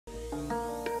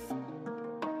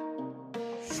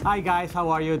Hi guys, how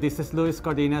are you? This is Luis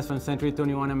Cardenas from Century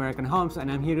 21 American Homes,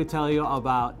 and I'm here to tell you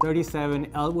about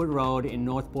 37 Elwood Road in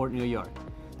Northport, New York.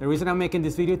 The reason I'm making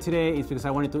this video today is because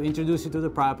I wanted to introduce you to the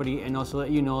property and also let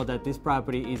you know that this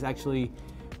property is actually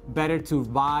better to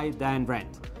buy than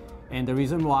rent. And the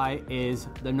reason why is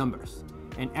the numbers.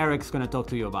 And Eric's gonna talk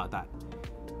to you about that.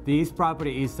 This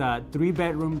property is a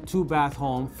 3-bedroom, 2-bath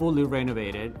home, fully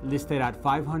renovated, listed at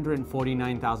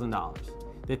 $549,000.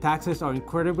 The taxes are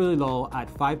incredibly low at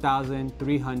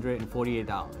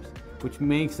 $5,348, which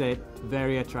makes it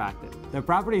very attractive. The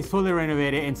property is fully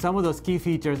renovated, and some of those key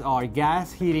features are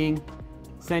gas heating,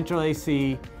 central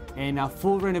AC, and a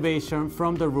full renovation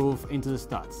from the roof into the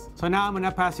studs. So now I'm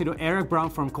gonna pass you to Eric Braun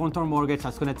from Contour Mortgage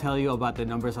that's gonna tell you about the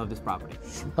numbers of this property.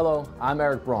 Hello, I'm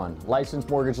Eric Braun, licensed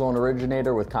mortgage loan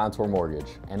originator with Contour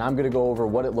Mortgage, and I'm gonna go over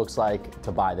what it looks like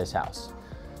to buy this house.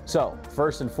 So,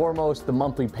 first and foremost, the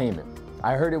monthly payment.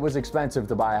 I heard it was expensive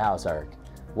to buy a house, Eric.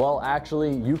 Well,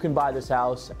 actually, you can buy this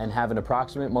house and have an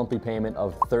approximate monthly payment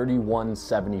of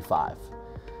 $31.75.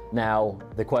 Now,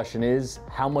 the question is,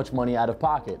 how much money out of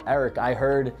pocket? Eric, I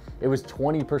heard it was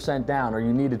 20% down, or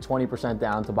you needed 20%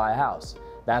 down to buy a house.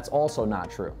 That's also not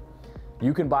true.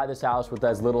 You can buy this house with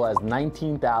as little as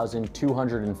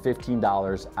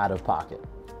 $19,215 out of pocket.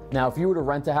 Now, if you were to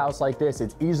rent a house like this,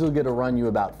 it's easily gonna run you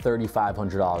about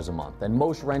 $3,500 a month, and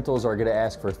most rentals are gonna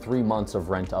ask for 3 months of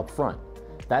rent up front.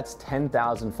 That's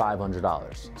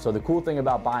 $10,500. So the cool thing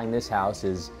about buying this house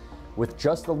is, with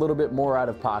just a little bit more out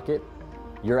of pocket,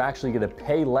 you're actually gonna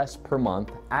pay less per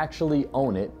month, actually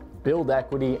own it, build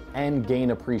equity, and gain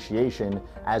appreciation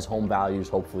as home values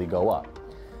hopefully go up.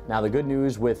 Now, the good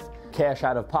news with cash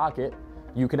out of pocket,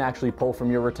 you can actually pull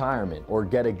from your retirement or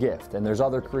get a gift, and there's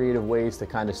other creative ways to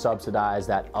kind of subsidize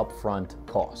that upfront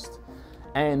cost.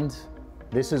 And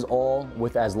this is all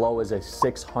with as low as a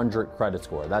 600 credit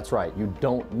score. That's right, you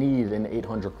don't need an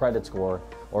 800 credit score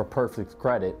or perfect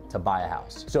credit to buy a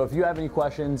house. So if you have any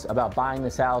questions about buying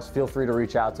this house, feel free to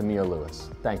reach out to me or Lewis.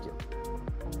 Thank you.